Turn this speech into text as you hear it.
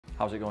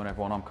How's it going,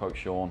 everyone? I'm Coach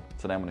Sean.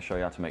 Today I'm going to show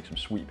you how to make some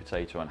sweet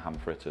potato and ham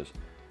fritters.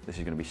 This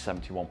is going to be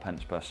 71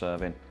 pence per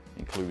serving,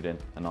 including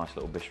a nice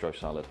little bistro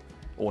salad.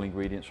 All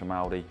ingredients from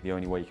Aldi. The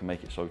only way you can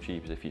make it so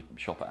cheap is if you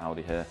shop at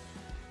Aldi here.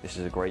 This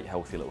is a great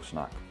healthy little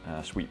snack.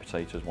 Sweet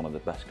potato is one of the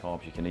best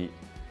carbs you can eat,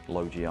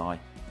 low GI. So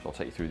I'll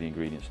take you through the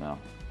ingredients now.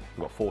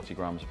 We've got 40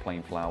 grams of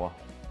plain flour,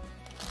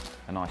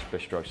 a nice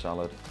bistro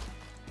salad.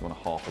 You want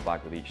a half a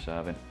bag with each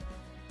serving,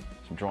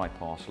 some dry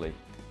parsley,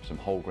 some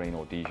whole grain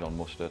or Dijon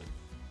mustard,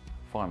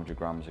 500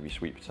 grams of your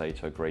sweet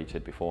potato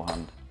grated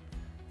beforehand,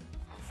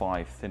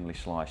 5 thinly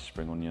sliced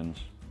spring onions,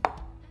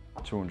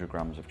 200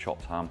 grams of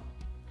chopped ham,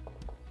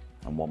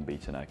 and 1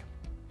 beaten egg.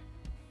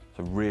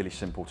 So really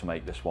simple to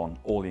make this one.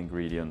 All the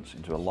ingredients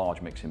into a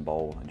large mixing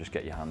bowl and just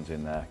get your hands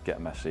in there,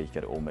 get messy,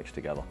 get it all mixed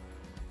together.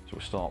 So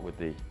we'll start with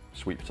the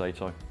sweet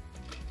potato,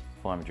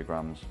 500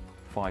 grams,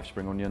 5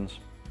 spring onions,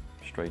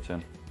 straight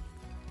in,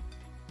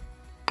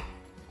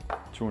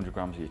 200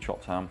 grams of your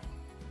chopped ham.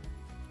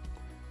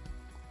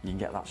 You can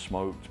get that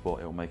smoked, but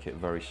it'll make it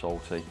very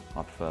salty.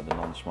 I prefer the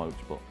non-smoked,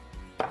 but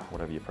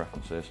whatever your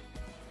preference is.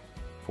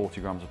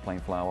 40 grams of plain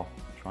flour,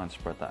 try and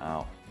spread that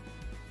out,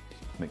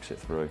 mix it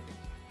through.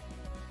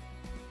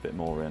 Bit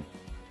more in,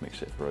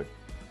 mix it through,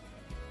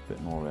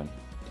 bit more in.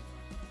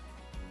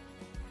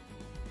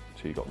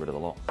 So you got rid of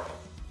the lot.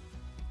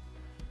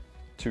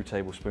 2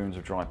 tablespoons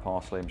of dry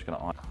parsley. I'm just going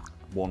to add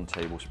 1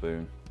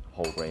 tablespoon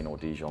whole grain or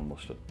Dijon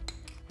mustard.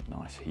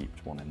 Nice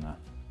heaped one in there.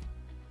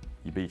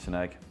 Your beaten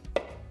egg.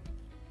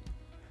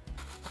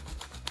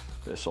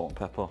 Bit of salt and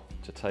pepper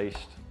to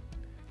taste,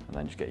 and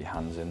then just get your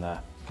hands in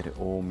there. Get it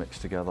all mixed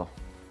together.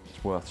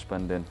 It's worth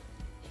spending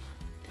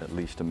at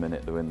least a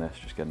minute doing this,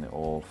 just getting it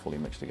all fully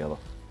mixed together.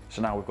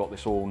 So now we've got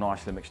this all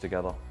nicely mixed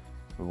together.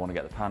 We want to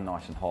get the pan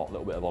nice and hot, a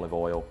little bit of olive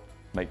oil.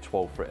 Make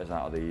 12 fritters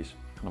out of these.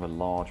 Kind of a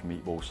large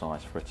meatball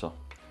sized fritter.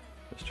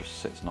 This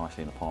just sits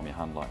nicely in the palm of your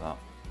hand like that.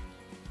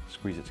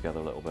 Squeeze it together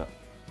a little bit.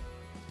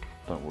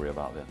 Don't worry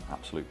about the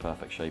absolute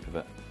perfect shape of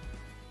it.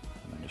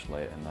 And then just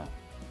lay it in there.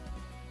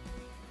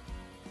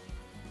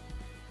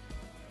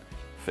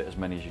 Fit as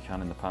many as you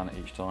can in the pan at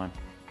each time.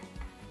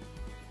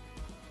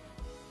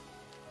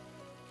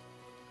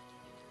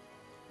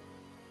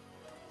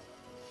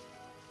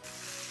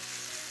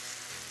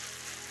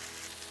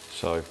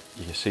 So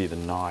you can see the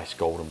nice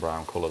golden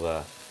brown colour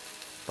there.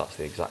 That's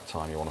the exact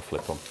time you want to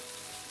flip them.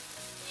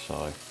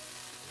 So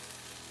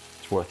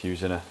it's worth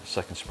using a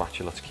second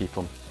spatula to keep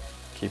them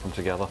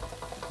together.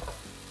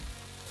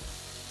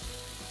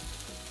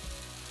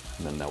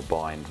 And then they'll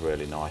bind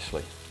really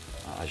nicely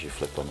as you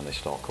flip them and they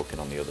start cooking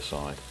on the other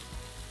side.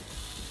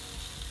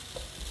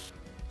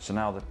 So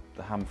now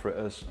the ham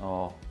fritters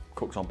are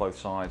cooked on both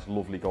sides,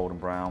 lovely golden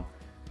brown.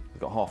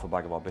 We've got half a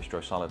bag of our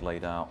bistro salad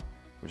laid out.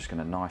 We're just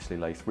going to nicely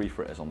lay 3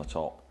 fritters on the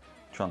top,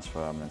 transfer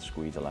them and then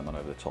squeeze a lemon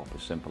over the top,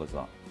 as simple as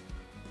that.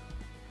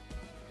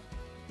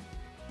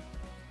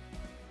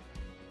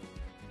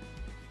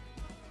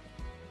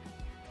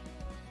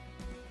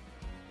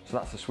 So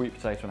that's the sweet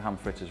potato and ham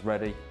fritters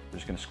ready. We're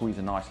just going to squeeze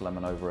a nice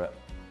lemon over it.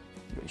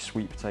 You've got your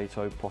sweet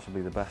potato,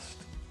 possibly the best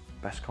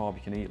carb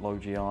you can eat, low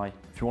GI.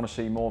 If you want to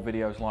see more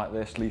videos like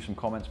this, leave some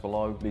comments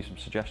below, leave some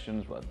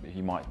suggestions.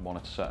 You might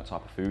want a certain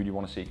type of food you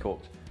want to see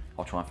cooked.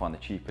 I'll try and find the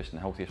cheapest and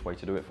healthiest way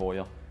to do it for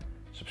you.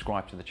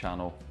 Subscribe to the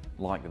channel,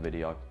 like the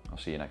video. I'll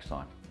see you next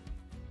time.